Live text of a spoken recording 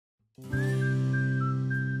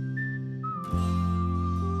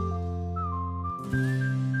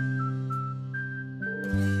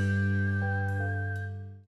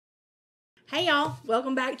y'all.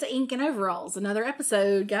 Welcome back to Ink and Overalls. Another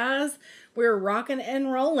episode, guys. We're rocking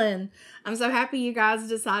and rolling. I'm so happy you guys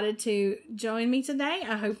decided to join me today.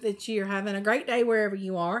 I hope that you're having a great day wherever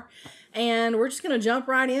you are. And we're just going to jump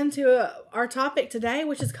right into our topic today,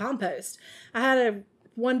 which is compost. I had a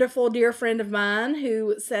wonderful dear friend of mine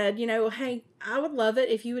who said, hey, I would love it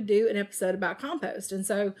if you would do an episode about compost. And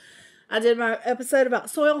so I did my episode about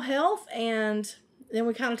soil health, and then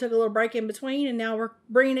we kind of took a little break in between, and now we're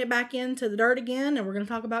bringing it back into the dirt again, and we're going to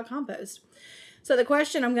talk about compost. So the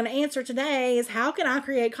question I'm going to answer today is, how can I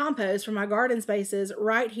create compost for my garden spaces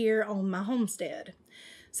right here on my homestead?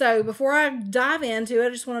 So before I dive into it, I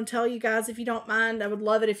just want to tell you guys, if you don't mind, I would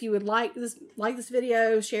love it if you would like this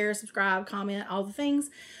video, share, subscribe, comment, all the things.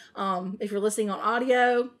 If you're listening on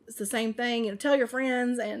audio, it's the same thing. Tell your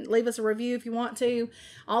friends and leave us a review if you want to.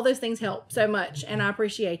 All those things help so much, and I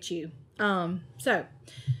appreciate you. So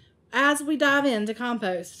as we dive into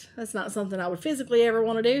compost, that's not something I would physically ever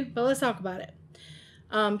want to do, but let's talk about it.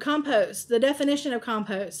 Compost, the definition of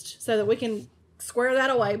compost, so that we can square that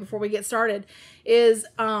away before we get started, is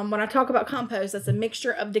when I talk about compost, that's a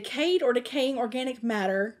mixture of decayed or decaying organic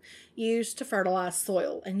matter used to fertilize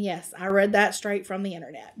soil. And yes, I read that straight from the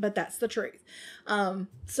internet, but that's the truth.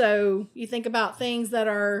 So you think about things that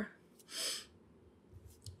are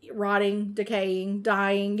rotting, decaying,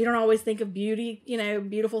 dying. You don't always think of beauty,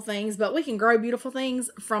 beautiful things, but we can grow beautiful things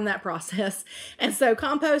from that process. And so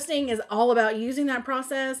composting is all about using that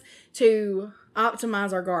process to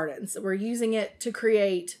optimize our gardens. We're using it to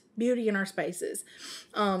create beauty in our spaces.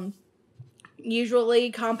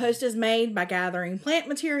 Usually compost is made by gathering plant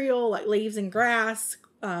material like leaves and grass,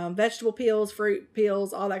 vegetable peels, fruit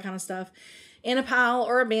peels, all that kind of stuff, in a pile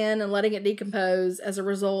or a bin, and letting it decompose as a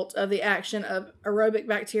result of the action of aerobic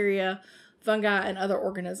bacteria, fungi, and other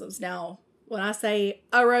organisms. Now, when I say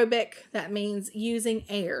aerobic, that means using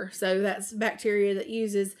air. So that's bacteria that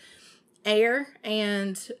uses air,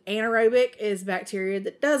 and anaerobic is bacteria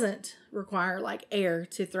that doesn't require like air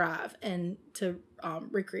to thrive and to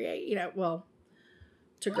recreate,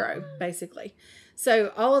 to grow, basically.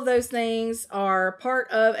 So all of those things are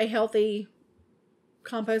part of a healthy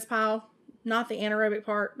compost pile. Not the anaerobic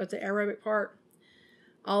part, but the aerobic part.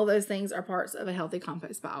 All those things are parts of a healthy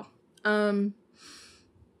compost pile.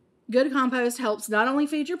 Good compost helps not only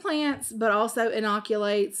feed your plants, but also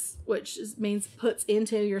inoculates, which means puts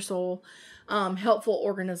into your soil helpful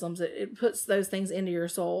organisms. It puts those things into your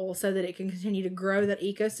soil so that it can continue to grow that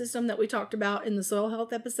ecosystem that we talked about in the soil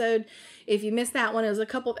health episode. If you missed that one, it was a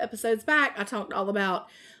couple of episodes back. I talked all about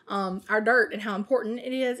our dirt and how important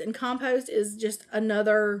it is, and compost is just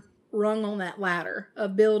another rung on that ladder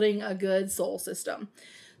of building a good soil system.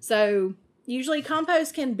 So usually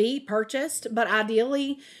compost can be purchased, but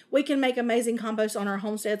ideally we can make amazing compost on our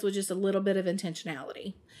homesteads with just a little bit of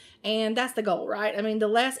intentionality. And that's the goal, right? I mean, the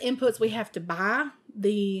less inputs we have to buy,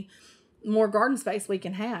 the more garden space we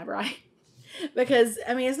can have, right? Because,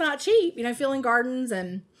 it's not cheap, filling gardens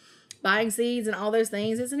and buying seeds and all those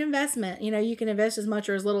things is an investment. You can invest as much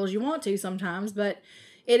or as little as you want to sometimes, but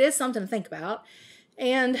it is something to think about.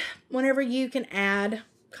 And whenever you can add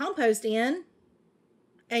compost in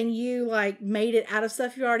and you made it out of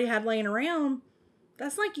stuff you already had laying around,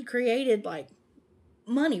 that's like you created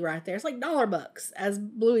money right there. It's like $1, as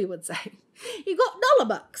Bluey would say. You got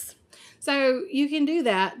 $1. So you can do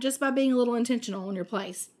that just by being a little intentional in your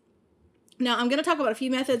place. Now I'm going to talk about a few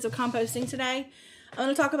methods of composting today. I'm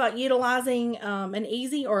going to talk about utilizing an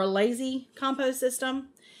easy or a lazy compost system,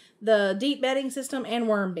 the deep bedding system, and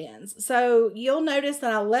worm bins. So you'll notice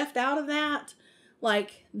that I left out of that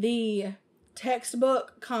the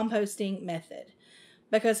textbook composting method,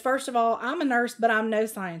 because first of all, I'm a nurse, but I'm no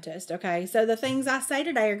scientist. Okay. So the things I say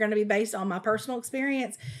today are going to be based on my personal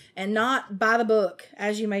experience and not by the book,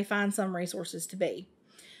 as you may find some resources to be.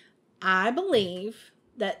 I believe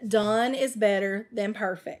that done is better than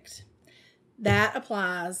perfect. That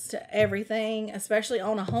applies to everything, especially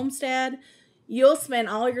on a homestead. You'll spend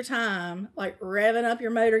all your time revving up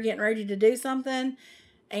your motor, getting ready to do something,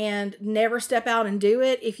 and never step out and do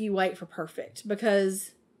it if you wait for perfect.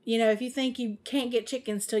 Because, if you think you can't get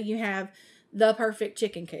chickens till you have the perfect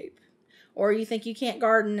chicken coop, or you think you can't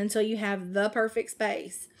garden until you have the perfect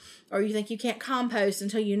space, or you think you can't compost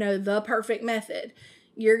until you know the perfect method,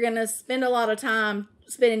 you're going to spend a lot of time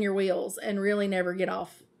spinning your wheels and really never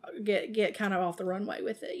get kind of off the runway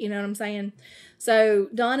with it. You know what I'm saying? So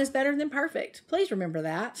done is better than perfect. Please remember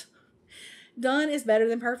that. Done is better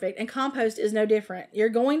than perfect, and compost is no different. You're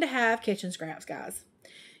going to have kitchen scraps, guys.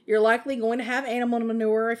 You're likely going to have animal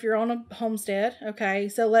manure if you're on a homestead. Okay,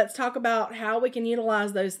 so let's talk about how we can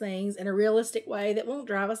utilize those things in a realistic way that won't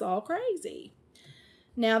drive us all crazy.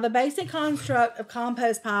 Now, the basic construct of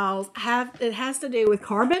compost piles has to do with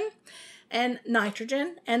carbon and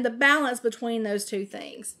nitrogen and the balance between those two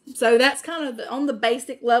things. So that's kind of on the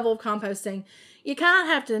basic level of composting. You kind of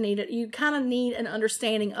have to need it. You kind of need an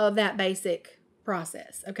understanding of that basic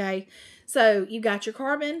process. Okay. So you've got your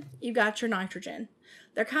carbon, you've got your nitrogen.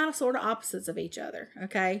 They're kind of sort of opposites of each other.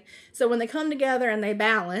 Okay. So when they come together and they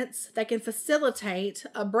balance, they can facilitate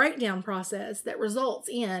a breakdown process that results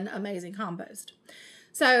in amazing compost.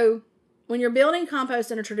 So when you're building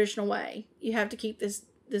compost in a traditional way, you have to keep this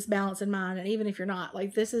balance in mind. And even if you're not,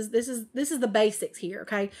 like, this is the basics here.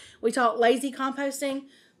 Okay. We talk lazy composting.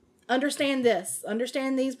 Understand this,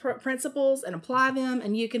 understand these principles and apply them,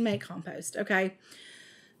 and you can make compost. Okay.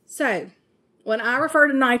 So when I refer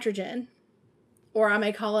to nitrogen, or I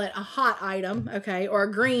may call it a hot item, okay, or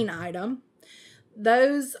a green item,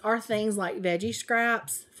 those are things like veggie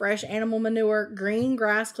scraps, fresh animal manure, green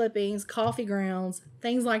grass clippings, coffee grounds,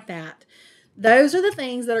 things like that. Those are the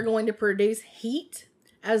things that are going to produce heat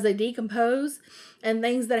as they decompose, and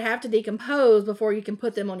things that have to decompose before you can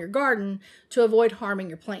put them on your garden to avoid harming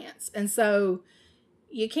your plants. And so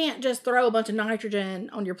you can't just throw a bunch of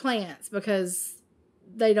nitrogen on your plants because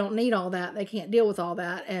they don't need all that. They can't deal with all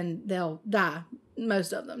that, and they'll die.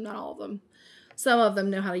 Most of them, not all of them. Some of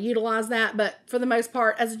them know how to utilize that, but for the most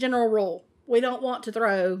part, as a general rule, we don't want to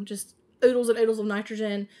throw just oodles and oodles of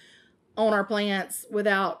nitrogen on our plants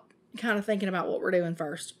without kind of thinking about what we're doing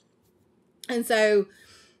first. And so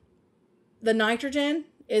the nitrogen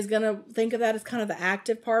is going to think of that as kind of the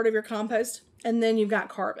active part of your compost. And then you've got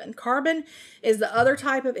carbon. Carbon is the other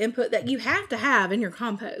type of input that you have to have in your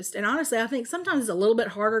compost. And honestly, I think sometimes it's a little bit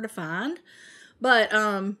harder to find. But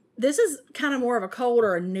this is kind of more of a cold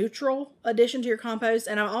or a neutral addition to your compost.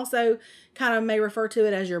 And I also kind of may refer to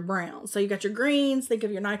it as your browns. So you got your greens, think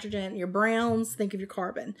of your nitrogen. Your browns, think of your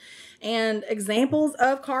carbon. And examples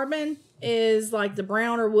of carbon is like the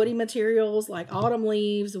brown or woody materials like autumn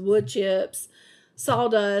leaves, wood chips,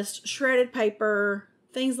 sawdust, shredded paper,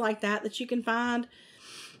 things like that you can find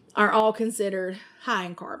are all considered high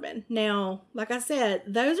in carbon. Now, like I said,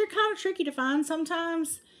 those are kind of tricky to find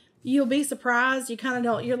sometimes. You'll be surprised. You kind of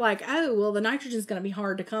don't, you're like, oh, well, the nitrogen is going to be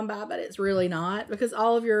hard to come by, but it's really not, because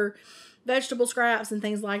all of your vegetable scraps and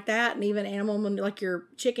things like that, and even animal, like your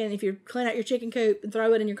chicken, if you clean out your chicken coop and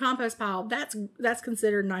throw it in your compost pile, that's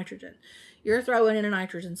considered nitrogen. You're throwing in a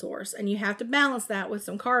nitrogen source, and you have to balance that with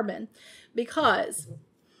some carbon, because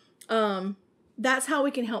that's how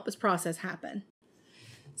we can help this process happen.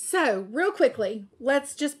 So real quickly,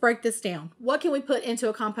 let's just break this down. What can we put into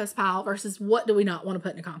a compost pile versus what do we not want to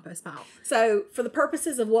put in a compost pile? So for the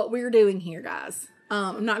purposes of what we're doing here, guys,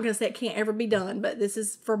 I'm not going to say it can't ever be done, but this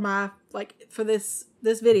is for for this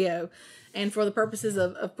video, and for the purposes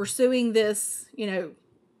of pursuing this,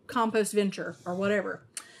 compost venture or whatever.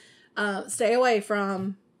 Stay away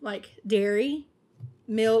from like dairy,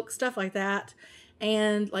 milk, stuff like that,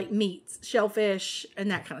 and like meats, shellfish, and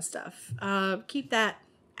that kind of stuff. Keep that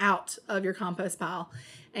out of your compost pile,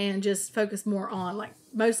 and just focus more on like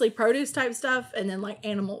mostly produce type stuff, and then like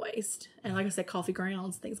animal waste, and like I said, coffee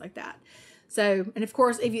grounds, things like that. So, and of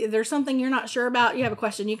course, if there's something you're not sure about, you have a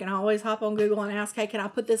question, you can always hop on Google and ask, hey, can I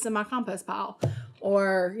put this in my compost pile?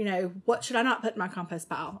 Or, what should I not put in my compost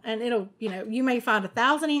pile? And it'll, you may find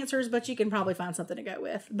 1,000 answers, but you can probably find something to go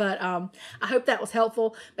with. But I hope that was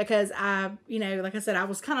helpful, because like I said, I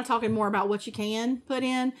was kind of talking more about what you can put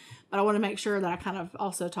in, but I want to make sure that I kind of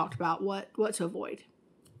also talked about what to avoid.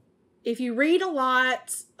 If you read a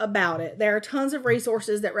lot about it, there are tons of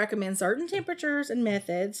resources that recommend certain temperatures and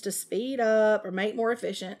methods to speed up or make more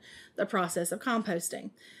efficient the process of composting.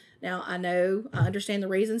 Now, I understand the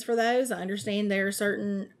reasons for those. I understand there are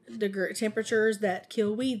certain temperatures that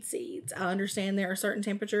kill weed seeds. I understand there are certain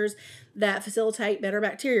temperatures that facilitate better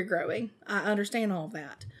bacteria growing. I understand all of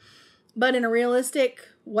that. But in a realistic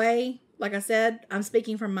way, like I said, I'm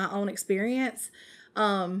speaking from my own experience.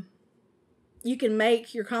 You can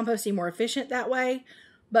make your composting more efficient that way.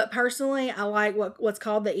 But personally, I like what's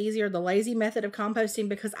called the easy or the lazy method of composting,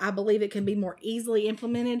 because I believe it can be more easily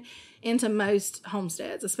implemented into most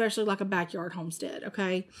homesteads, especially like a backyard homestead,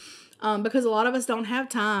 okay? Because a lot of us don't have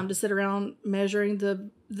time to sit around measuring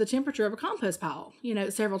the temperature of a compost pile,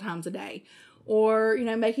 several times a day. Or,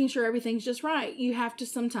 making sure everything's just right. You have to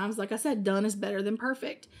sometimes, like I said, done is better than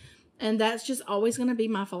perfect. And that's just always going to be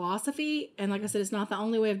my philosophy. And like I said, it's not the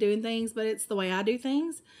only way of doing things, but it's the way I do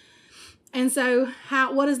things. And so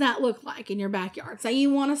what does that look like in your backyard? Say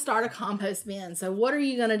you want to start a compost bin. So what are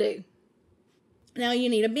you going to do? Now you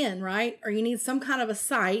need a bin, right? Or you need some kind of a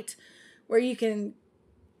site where you can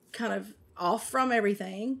kind of off from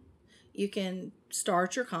everything. You can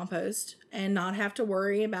start your compost and not have to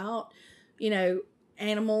worry about,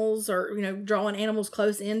 animals or, drawing animals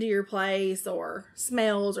close into your place or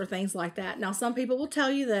smells or things like that. Now, some people will tell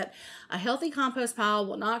you that a healthy compost pile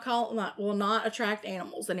will not attract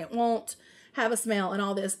animals and it won't have a smell and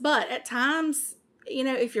all this. But at times,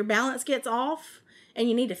 if your balance gets off and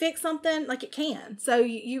you need to fix something, like it can. So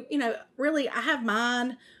really, I have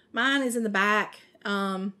mine. Mine is in the back.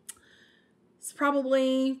 It's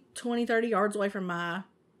probably 20, 30 yards away from my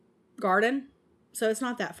garden. So it's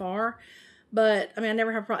not that far. But, I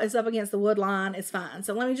never have problems. It's up against the wood line. It's fine.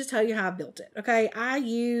 So let me just tell you how I built it. Okay, I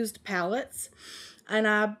used pallets, and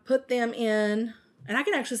I put them in, and I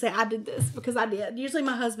can actually say I did this because I did. Usually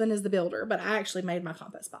my husband is the builder, but I actually made my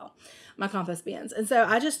compost pile, my compost bins. And so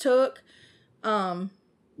I just took,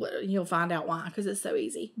 you'll find out why because it's so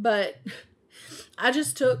easy. But I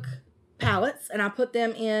just took pallets, and I put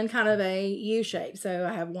them in kind of a U shape. So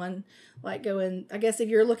I have one like going, I guess if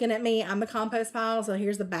you're looking at me, I'm the compost pile. So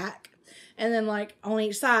here's the back. And then like on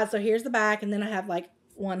each side, so here's the back, and then I have like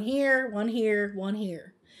one here, one here, one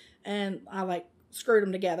here. And I like screwed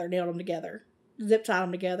them together, nailed them together, zip tied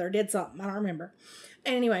them together, did something, I don't remember.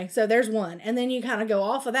 Anyway, so there's one. And then you kind of go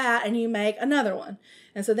off of that and you make another one.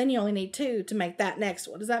 And so then you only need two to make that next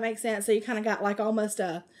one. Does that make sense? So you kind of got like almost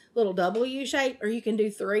a little W shape, or you can do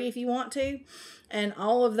three if you want to. And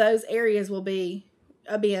all of those areas will be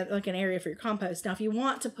like an area for your compost. Now, if you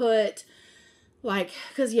want to put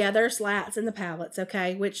because there's slats in the pallets,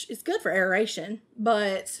 okay, which is good for aeration,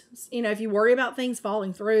 but if you worry about things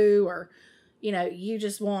falling through, or you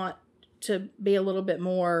just want to be a little bit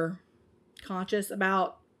more conscious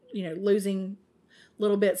about losing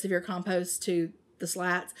little bits of your compost to the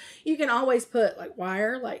slats, you can always put like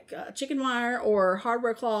wire, like chicken wire or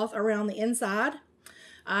hardware cloth around the inside.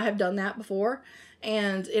 I have done that before,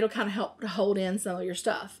 and it'll kind of help to hold in some of your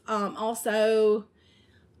stuff. Also,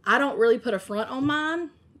 I don't really put a front on mine,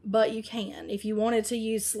 but you can. If you wanted to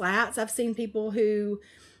use slats, I've seen people who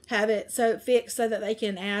have it so fixed so that they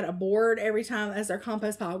can add a board every time as their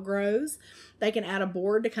compost pile grows. They can add a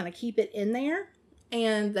board to kind of keep it in there,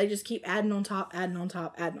 and they just keep adding on top, adding on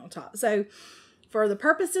top, adding on top. So for the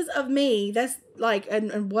purposes of me, that's like,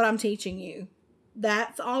 and what I'm teaching you,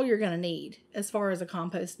 that's all you're going to need as far as a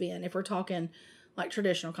compost bin. If we're talking like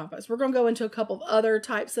traditional compost, we're going to go into a couple of other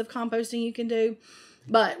types of composting you can do.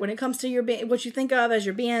 But when it comes to your bin, what you think of as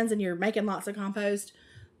your bins and you're making lots of compost,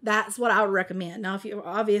 that's what I would recommend. Now, if you've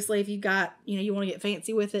got, you want to get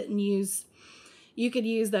fancy with it and you could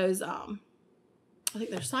use those, I think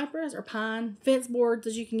they're cypress or pine fence boards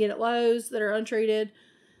that you can get at Lowe's that are untreated.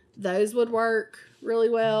 Those would work really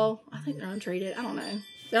well. I think they're untreated. I don't know.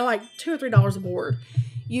 They're like $2 or $3 a board.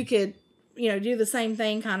 You could, do the same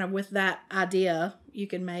thing kind of with that idea. You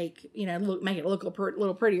can make, make it look a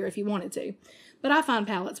little prettier if you wanted to. But I find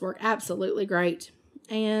pallets work absolutely great.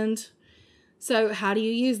 And so how do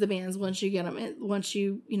you use the bins once you get them in, once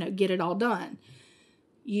you get it all done?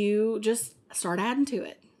 You just start adding to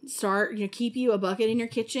it. Keep you a bucket in your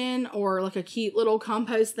kitchen or like a cute little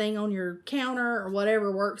compost thing on your counter or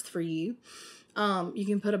whatever works for you. You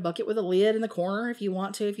can put a bucket with a lid in the corner if you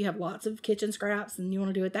want to, if you have lots of kitchen scraps and you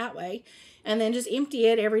want to do it that way. And then just empty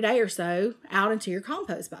it every day or so out into your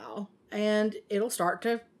compost pile, and it'll start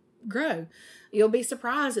to grow. You'll be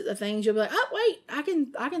surprised at the things you'll be like, oh wait, I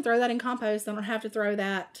can throw that in compost. I don't have to throw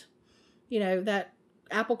that, that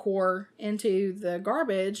apple core into the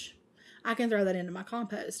garbage. I can throw that into my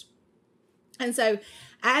compost. And so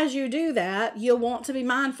as you do that, you'll want to be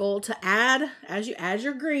mindful to add, as you add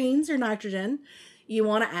your greens, your nitrogen, you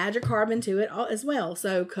want to add your carbon to it as well.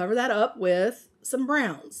 So cover that up with some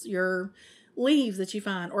browns, your leaves that you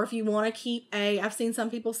find. Or if you want to keep I've seen some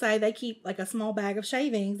people say they keep like a small bag of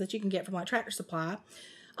shavings that you can get from like Tractor Supply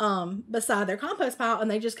beside their compost pile, and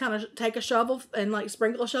they just kind of take a shovel and like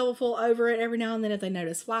sprinkle a shovelful over it every now and then if they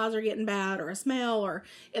notice flies are getting bad or a smell, or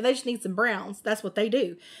if they just need some browns. That's what they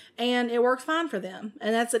do, and it works fine for them.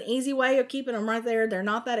 And that's an easy way of keeping them right there. They're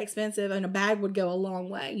not that expensive, and a bag would go a long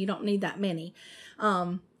way. You don't need that many.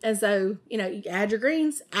 And so you add your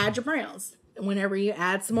greens, add your browns. Whenever you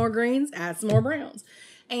add some more greens, add some more browns.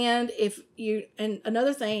 And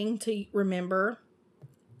another thing to remember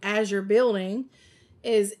as you're building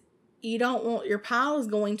is you don't want, your pile is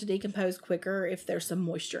going to decompose quicker if there's some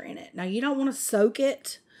moisture in it. Now, you don't want to soak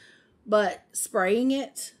it, but spraying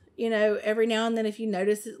it, every now and then, if you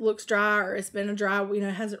notice it looks dry or it's been a dry,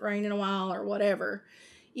 it hasn't rained in a while or whatever,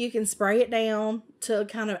 you can spray it down to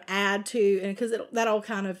kind of add to, and because that'll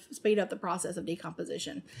kind of speed up the process of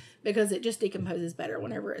decomposition because it just decomposes better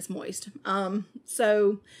whenever it's moist.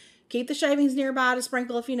 So Keep the shavings nearby to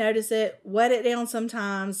sprinkle if you notice it. Wet it down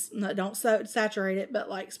sometimes. Don't saturate it, but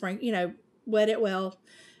like wet it well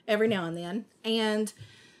every now and then. And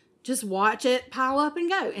just watch it pile up and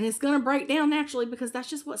go. And it's going to break down naturally because that's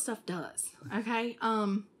just what stuff does. Okay.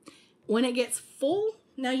 When it gets full,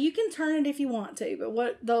 now you can turn it if you want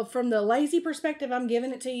to, but from the lazy perspective, I'm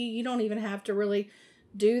giving it to you. You don't even have to really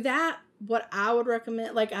do that. What I would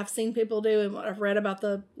recommend, like I've seen people do and what I've read about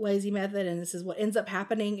the lazy method, and this is what ends up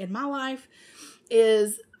happening in my life,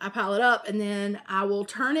 is I pile it up and then I will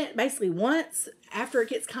turn it basically once after it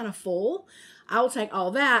gets kind of full. I will take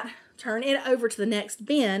all that, turn it over to the next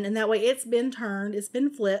bin, and that way it's been turned, it's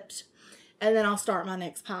been flipped, and then I'll start my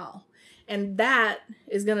next pile. And that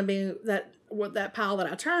is going to be that pile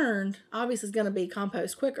that I turned obviously is going to be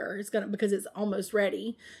compost quicker. It's going to, because it's almost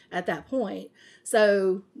ready at that point.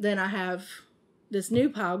 So then I have this new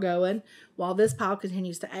pile going while this pile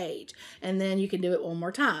continues to age. And then you can do it one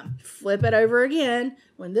more time. Flip it over again.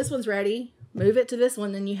 When this one's ready, move it to this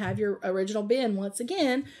one. Then you have your original bin once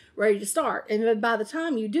again ready to start. And by the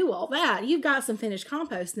time you do all that, you've got some finished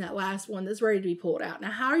compost in that last one that's ready to be pulled out.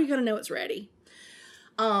 Now, how are you going to know it's ready?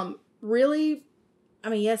 Really, I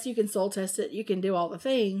mean, yes, you can soil test it. You can do all the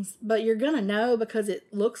things, but you're going to know because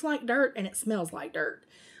it looks like dirt and it smells like dirt.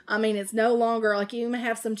 I mean, it's no longer like you may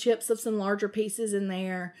have some chips of some larger pieces in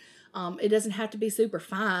there. It doesn't have to be super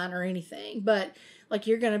fine or anything, but like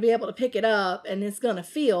you're going to be able to pick it up and it's going to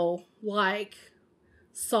feel like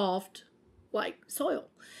soft, like soil.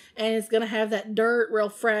 And it's going to have that dirt, real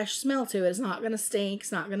fresh smell to it. It's not going to stink.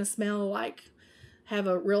 It's not going to smell like, have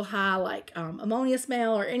a real high like ammonia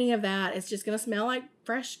smell or any of that. It's just going to smell like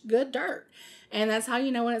fresh, good dirt. And that's how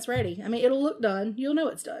you know when it's ready. I mean, it'll look done. You'll know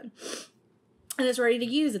it's done. And it's ready to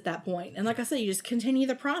use at that point. And like I said, you just continue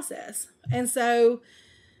the process. And so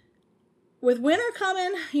with winter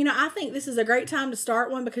coming, I think this is a great time to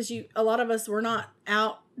start one because a lot of us, we're not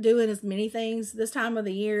out doing as many things this time of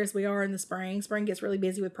the year as we are in the spring. Spring gets really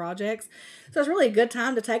busy with projects. So it's really a good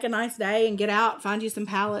time to take a nice day and get out, find you some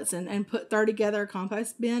pallets and throw together a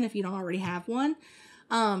compost bin if you don't already have one.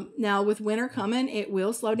 Now with winter coming, it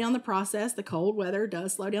will slow down the process. The cold weather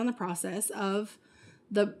does slow down the process of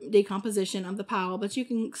the decomposition of the pile, but you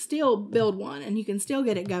can still build one and you can still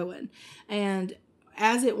get it going. And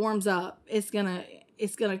as it warms up, it's gonna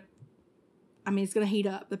heat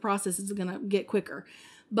up. The process is gonna get quicker.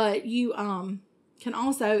 But you can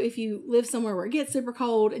also, if you live somewhere where it gets super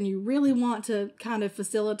cold and you really want to kind of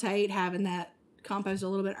facilitate having that compost a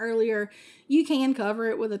little bit earlier, you can cover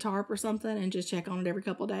it with a tarp or something and just check on it every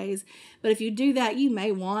couple of days. But if you do that, you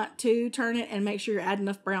may want to turn it and make sure you're adding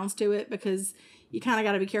enough browns to it because you kind of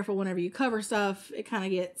got to be careful whenever you cover stuff. It can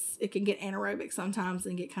get anaerobic sometimes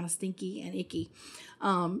and get kind of stinky and icky,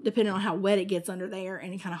 depending on how wet it gets under there,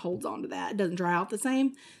 and it kind of holds on to that. It doesn't dry out the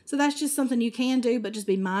same. So that's just something you can do, but just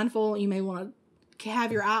be mindful. You may want to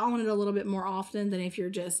have your eye on it a little bit more often than if you're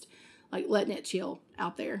just like letting it chill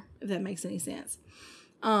out there, if that makes any sense.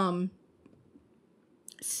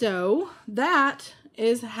 So that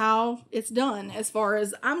is how it's done as far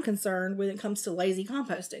as I'm concerned when it comes to lazy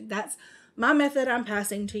composting. That's my method I'm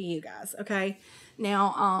passing to you guys, okay?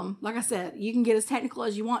 Now, like I said, you can get as technical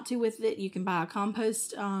as you want to with it. You can buy a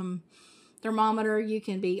compost thermometer. You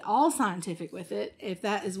can be all scientific with it. If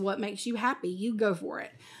that is what makes you happy, you go for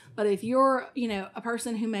it. But if you're, a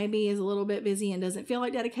person who maybe is a little bit busy and doesn't feel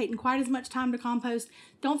like dedicating quite as much time to compost,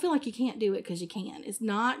 don't feel like you can't do it because you can.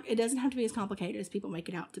 It doesn't have to be as complicated as people make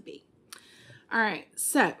it out to be. All right,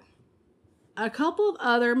 so a couple of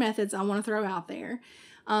other methods I want to throw out there.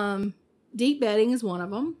 Deep bedding is one of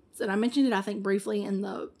them. So I mentioned it, I think, briefly in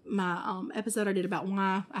my episode I did about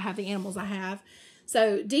why I have the animals I have.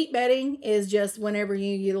 So deep bedding is just whenever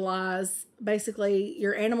you utilize, basically,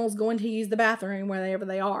 your animal's going to use the bathroom wherever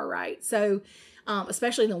they are, right? So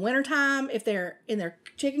especially in the wintertime, if they're in their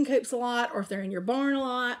chicken coops a lot or if they're in your barn a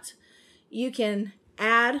lot, you can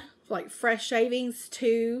add like fresh shavings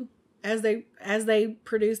to as they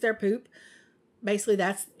produce their poop. Basically,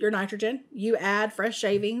 that's your nitrogen. You add fresh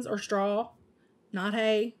shavings or straw, not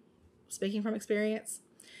hay, speaking from experience.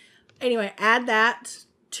 Anyway, add that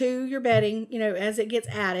to your bedding. As it gets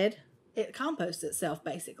added, it composts itself,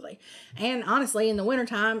 basically. And honestly, in the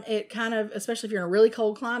wintertime, it kind of, especially if you're in a really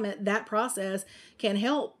cold climate, that process can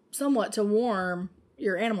help somewhat to warm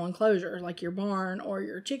your animal enclosure, like your barn or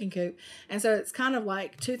your chicken coop. And so it's kind of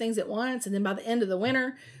like two things at once. And then by the end of the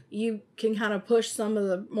winter, you can kind of push some of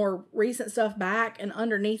the more recent stuff back, and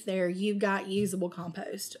underneath there, you've got usable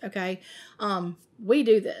compost. Okay. We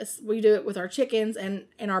do this. We do it with our chickens and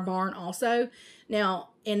in our barn also. Now,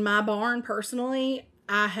 in my barn personally,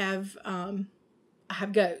 I I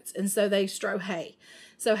have goats, and so they strow hay.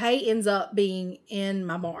 So hay ends up being in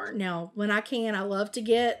my barn. Now, when I can, I love to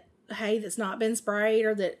get hay that's not been sprayed,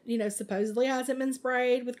 or that, you know, supposedly hasn't been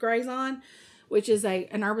sprayed with Grazon, which is an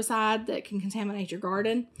herbicide that can contaminate your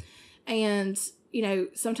garden. And, you know,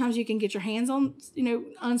 sometimes you can get your hands on, you know,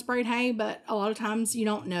 unsprayed hay, but a lot of times you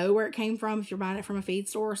don't know where it came from if you're buying it from a feed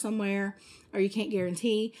store or somewhere, or you can't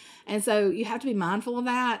guarantee. And so you have to be mindful of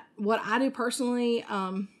that. What I do personally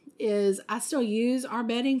is I still use our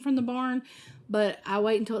bedding from the barn, but I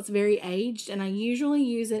wait until it's very aged, and I usually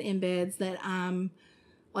use it in beds that I'm,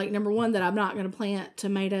 like, number one, that I'm not going to plant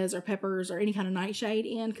tomatoes or peppers or any kind of nightshade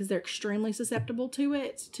in, because they're extremely susceptible to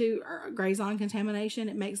it, to Grazon contamination.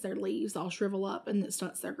 It makes their leaves all shrivel up, and it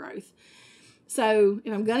stunts their growth. So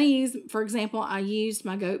if I'm going to use, for example, I used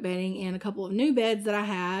my goat bedding in a couple of new beds that I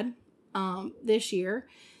had this year.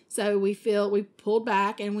 So we pulled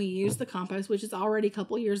back and we used the compost, which is already a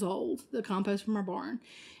couple years old, the compost from our barn,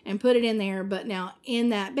 and put it in there. But now in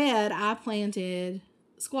that bed, I planted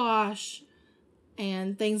squash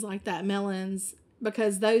and things like that, melons,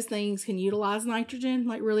 because those things can utilize nitrogen,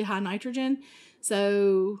 like really high nitrogen.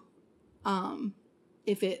 So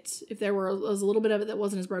if there was a little bit of it that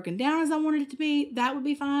wasn't as broken down as I wanted it to be, that would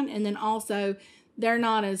be fine. And then also, they're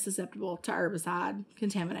not as susceptible to herbicide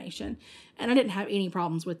contamination. And I didn't have any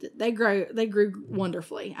problems with it. They grew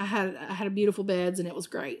wonderfully. I had a beautiful beds, and it was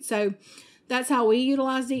great. So that's how we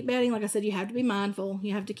utilize deep bedding. Like I said, you have to be mindful.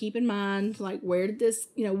 You have to keep in mind, like, where did this,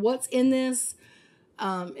 you know, what's in this?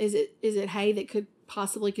 Is it hay that could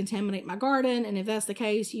possibly contaminate my garden? And if that's the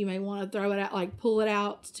case, you may want to throw it out, like pull it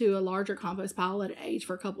out to a larger compost pile, let it age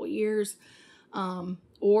for a couple of years,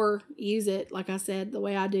 or use it, like I said, the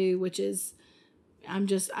way I do, which is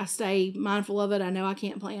I stay mindful of it. I know I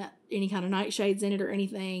can't plant any kind of nightshades in it or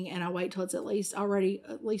anything, and I wait till it's at least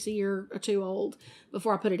a year or two old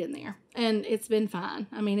before I put it in there. And it's been fine.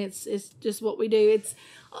 I mean, it's just what we do.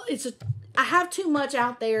 I have too much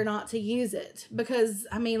out there not to use it, because,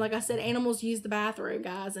 I mean, like I said, animals use the bathroom,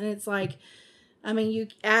 guys, and it's like, I mean, you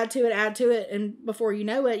add to it, and before you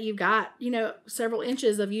know it, you've got, you know, several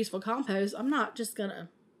inches of useful compost. I'm not just gonna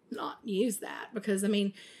not use that, because, I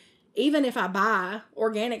mean, even if I buy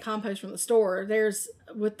organic compost from the store,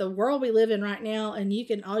 with the world we live in right now, and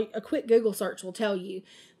a quick Google search will tell you,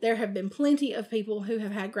 there have been plenty of people who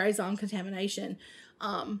have had Grazon contamination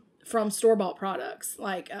from store-bought products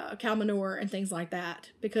like cow manure and things like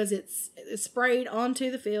that, because it's sprayed onto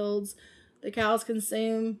the fields. The cows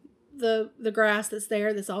consume the grass that's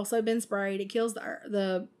there that's also been sprayed. It kills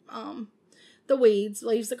the weeds,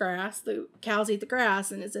 leaves the grass. The cows eat the grass,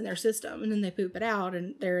 and it's in their system, and then they poop it out,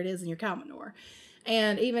 and there it is in your cow manure.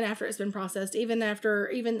 And even after it's been processed, even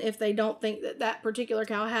if they don't think that particular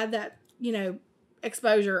cow had that, you know,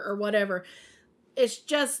 exposure or whatever,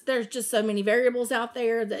 there's just so many variables out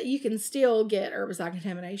there that you can still get herbicide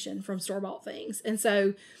contamination from store-bought things. And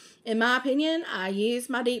so, in my opinion, I use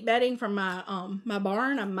my deep bedding from my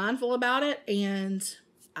barn. I'm mindful about it, and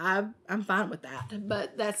I'm fine with that.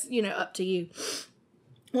 But that's, you know, up to you.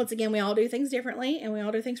 Once again, we all do things differently, and we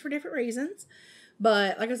all do things for different reasons.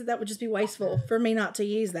 But like I said, that would just be wasteful for me not to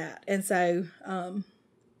use that. And so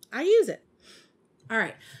I use it. All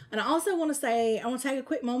right. And I also want to take a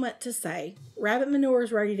quick moment to say, rabbit manure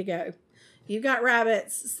is ready to go. You've got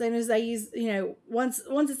rabbits, as soon as they use, you know, once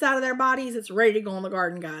it's out of their bodies, it's ready to go in the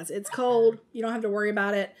garden, guys. It's cold. You don't have to worry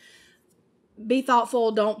about it. Be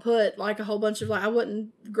thoughtful. Don't put like a whole bunch of, like, I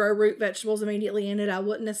wouldn't grow root vegetables immediately in it. I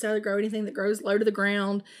wouldn't necessarily grow anything that grows low to the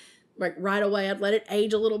ground, like right away. I'd let it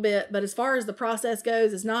age a little bit. But as far as the process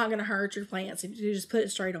goes, it's not going to hurt your plants if you just put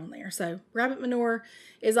it straight on there. So rabbit manure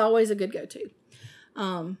is always a good go-to.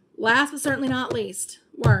 Last but certainly not least,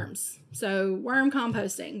 worms. So worm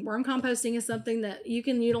composting. Worm composting is something that you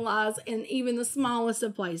can utilize in even the smallest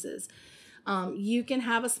of places. You can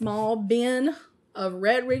have a small bin of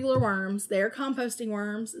red regular worms. They're composting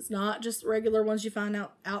worms. It's not just regular ones you find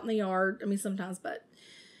out in the yard. I mean, sometimes, but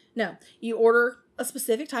no. You order a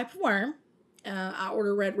specific type of worm. I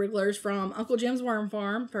order red wrigglers from Uncle Jim's Worm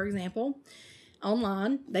Farm, for example,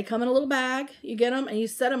 online. They come in a little bag. You get them and you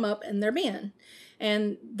set them up in their bin.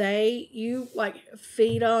 And you like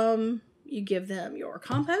feed them. You give them your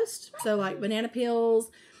compost. So like banana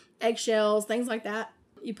peels, eggshells, things like that.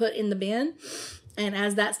 You put in the bin. And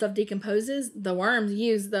as that stuff decomposes, the worms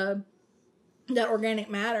use that organic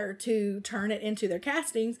matter to turn it into their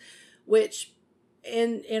castings, which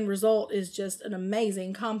in result is just an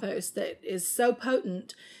amazing compost that is so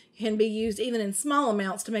potent, can be used even in small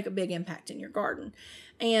amounts to make a big impact in your garden.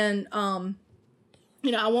 And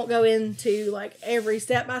I won't go into like every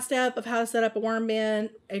step by step of how to set up a worm bin.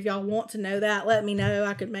 If y'all want to know that, let me know.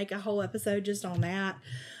 I could make a whole episode just on that.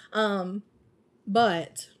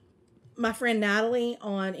 But my friend Natalie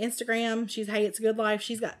on Instagram, she's Hey It's Good Life.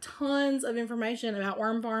 She's got tons of information about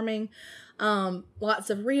worm farming. Lots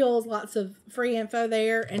of reels, lots of free info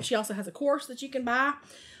there. And she also has a course that you can buy.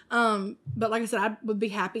 But like I said, I would be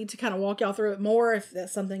happy to kind of walk y'all through it more if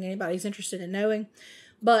that's something anybody's interested in knowing.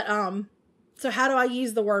 But, so how do I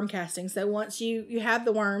use the worm casting? So once you have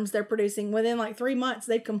the worms, they're producing within like 3 months,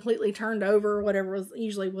 they've completely turned over whatever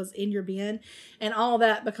usually was in your bin, and all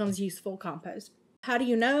that becomes useful compost. How do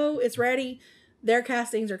you know it's ready? Their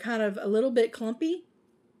castings are kind of a little bit clumpy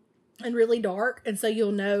and really dark, and so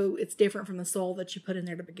you'll know it's different from the soil that you put in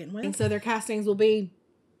there to begin with. And so their castings will be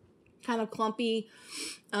kind of clumpy,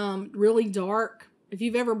 really dark. If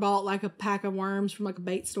you've ever bought like a pack of worms from like a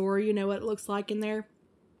bait store, you know what it looks like in there.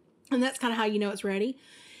 And that's kind of how you know it's ready.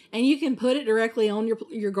 And you can put it directly on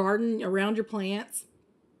your garden around your plants.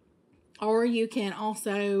 Or you can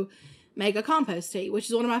also make a compost tea, which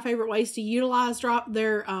is one of my favorite ways to utilize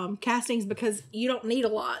their castings, because you don't need a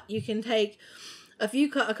lot. You can take a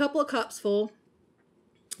couple of cups full,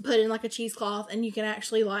 put in like a cheesecloth, and you can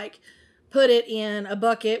actually like put it in a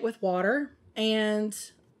bucket with water and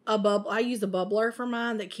a bubble. I use a bubbler for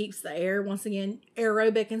mine that keeps the air, once again,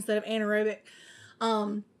 aerobic instead of anaerobic.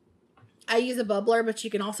 I use a bubbler, but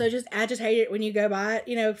you can also just agitate it when you go by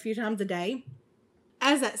it, a few times a day.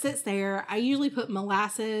 As that sits there, I usually put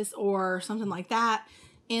molasses or something like that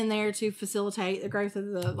in there to facilitate the growth of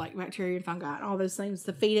the like bacteria and fungi and all those things,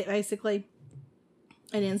 to feed it basically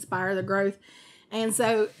and inspire the growth. And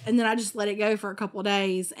then I just let it go for a couple of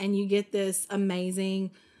days, and you get this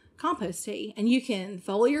amazing compost tea. And you can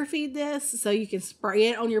foliar feed this, so you can spray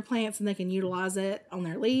it on your plants and they can utilize it on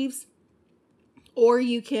their leaves. Or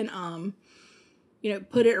you can,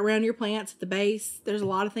 put it around your plants at the base. There's a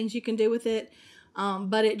lot of things you can do with it.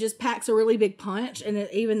 But it just packs a really big punch. And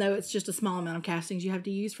even though it's just a small amount of castings you have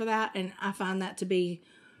to use for that. And I find that to be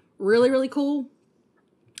really, really cool.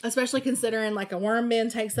 Especially considering like a worm bin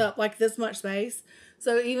takes up like this much space.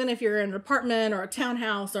 So even if you're in an apartment or a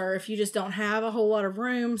townhouse, or if you just don't have a whole lot of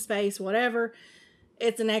room, space, whatever,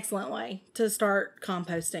 it's an excellent way to start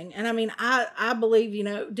composting. And I mean, I believe,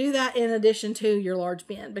 do that in addition to your large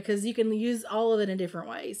bin, because you can use all of it in different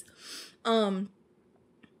ways.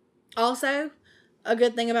 Also, a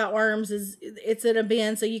good thing about worms is it's in a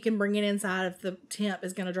bin, so you can bring it inside if the temp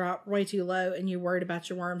is going to drop way too low and you're worried about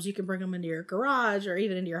your worms. You can bring them into your garage or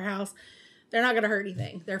even into your house. They're not going to hurt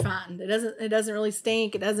anything. They're fine. It doesn't really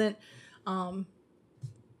stink. It doesn't, I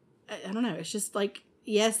don't know. It's just like,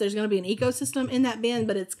 yes, there's going to be an ecosystem in that bin,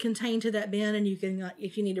 but it's contained to that bin, and you can,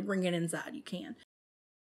 if you need to bring it inside, you can.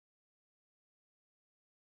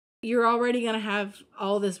 You're already going to have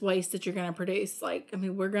all this waste that you're going to produce. Like, I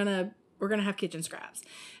mean, we're going to have kitchen scraps.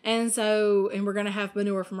 And we're going to have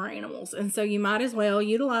manure from our animals. And so you might as well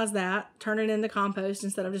utilize that, turn it into compost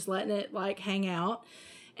instead of just letting it like hang out.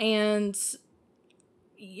 And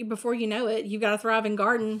before you know it, you've got a thriving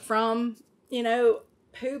garden from,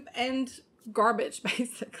 poop and garbage,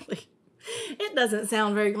 basically. It doesn't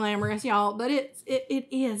sound very glamorous, y'all, but it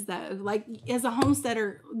is though. Like, as a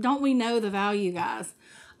homesteader, don't we know the value, guys,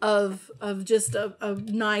 of just a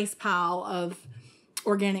nice pile of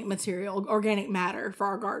organic material, organic matter for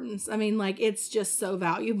our gardens? I mean, like, it's just so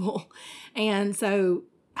valuable. And so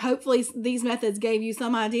hopefully these methods gave you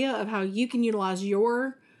some idea of how you can utilize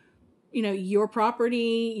your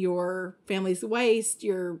property, your family's waste,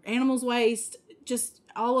 your animals' waste, just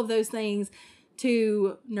all of those things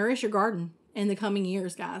to nourish your garden in the coming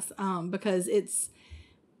years, guys. Because it's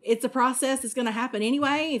a process that's going to happen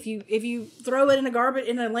anyway. If you throw it in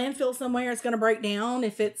a landfill somewhere, it's going to break down.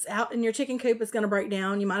 If it's out in your chicken coop, it's going to break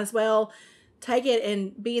down. You might as well take it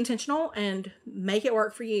and be intentional and make it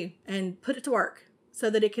work for you and put it to work so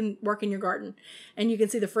that it can work in your garden and you can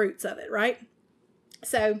see the fruits of it, right?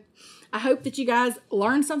 So I hope that you guys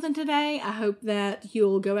learned something today. I hope that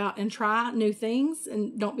you'll go out and try new things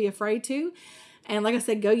and don't be afraid to. And like I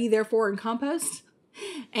said, go ye therefore and compost.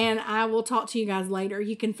 And I will talk to you guys later.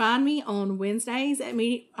 You can find me on Wednesdays at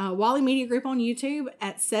Wally Media Group on YouTube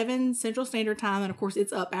at 7 Central Standard Time. And of course,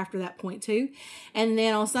 it's up after that point too. And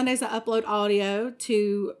then on Sundays, I upload audio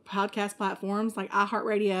to podcast platforms like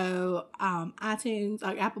iHeartRadio, iTunes,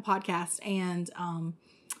 like Apple Podcasts, and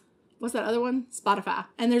what's that other one? Spotify.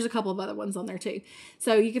 And there's a couple of other ones on there too.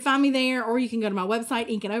 So you can find me there, or you can go to my website,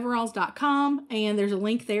 inkandoveralls.com, and there's a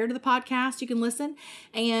link there to the podcast. You can listen.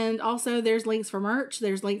 And also there's links for merch.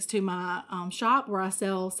 There's links to my shop where I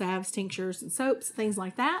sell salves, tinctures, and soaps, things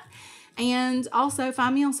like that. And also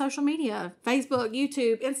find me on social media, Facebook,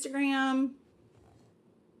 YouTube, Instagram,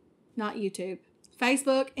 not YouTube,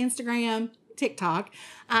 Facebook, Instagram, TikTok.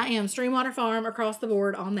 I am Streamwater Farm across the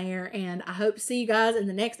board on there, and I hope to see you guys in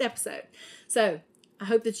the next episode. So I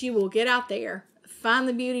hope that you will get out there, find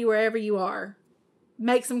the beauty wherever you are,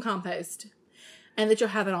 make some compost, and that you'll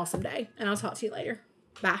have an awesome day. And I'll talk to you later.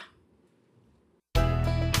 Bye.